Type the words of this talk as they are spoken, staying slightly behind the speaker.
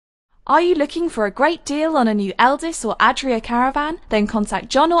Are you looking for a great deal on a new Eldis or Adria caravan? Then contact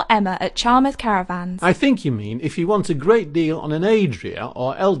John or Emma at Charmouth Caravans. I think you mean if you want a great deal on an Adria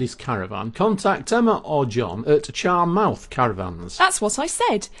or Eldis caravan, contact Emma or John at Charmouth Caravans. That's what I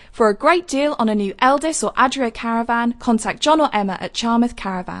said. For a great deal on a new Eldis or Adria caravan, contact John or Emma at Charmouth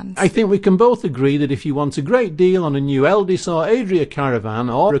Caravans. I think we can both agree that if you want a great deal on a new Eldis or Adria caravan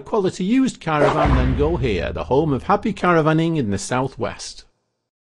or a quality used caravan, then go here, the home of happy caravanning in the southwest.